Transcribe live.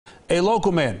A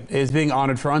local man is being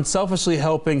honored for unselfishly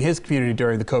helping his community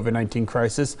during the COVID-19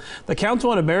 crisis. The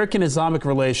Council on American Islamic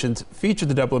Relations featured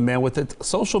the Dublin man with its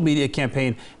social media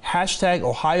campaign,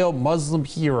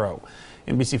 #OhioMuslimHero.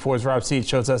 NBC4's Rob Seed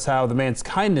shows us how the man's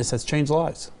kindness has changed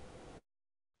lives.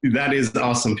 That is an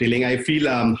awesome feeling. I feel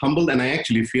humbled, and I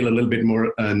actually feel a little bit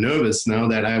more nervous now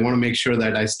that I want to make sure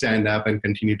that I stand up and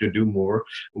continue to do more.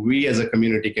 We as a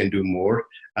community can do more.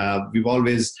 We've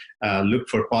always looked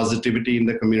for positivity in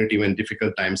the community when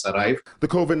difficult times arrive. The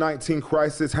COVID-19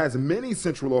 crisis has many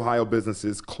Central Ohio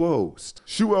businesses closed.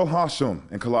 Shuel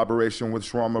Hashim, in collaboration with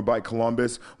Shawarma Bite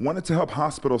Columbus, wanted to help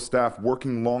hospital staff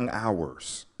working long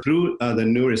hours. Through the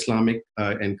Noor Islamic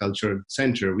and Culture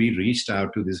Center, we reached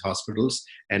out to these hospitals,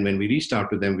 and when we reached out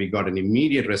to them, we got an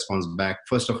immediate response back.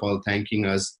 First of all, thanking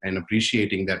us and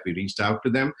appreciating that we reached out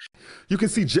to them. You can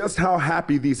see just how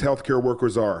happy these healthcare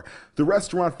workers are. The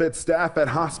restaurant fed staff at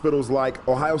hospitals like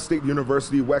Ohio State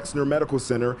University Wexner Medical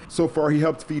Center. So far, he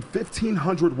helped feed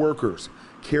 1,500 workers.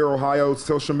 Care Ohio's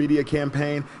social media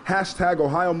campaign,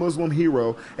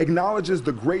 #OhioMuslimHero, acknowledges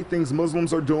the great things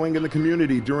Muslims are doing in the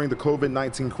community during the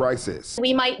COVID-19 crisis.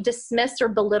 We might dismiss or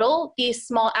belittle these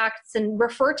small acts and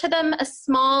refer to them as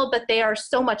small, but they are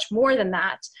so much more than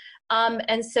that.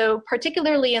 And so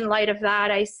particularly in light of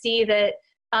that, I see that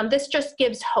this just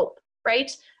gives hope, right?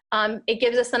 It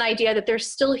gives us an idea that there's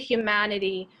still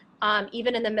humanity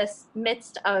even in the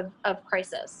midst of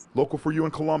crisis. Local for you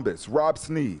in Columbus, Rob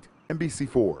Sneed,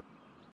 NBC4.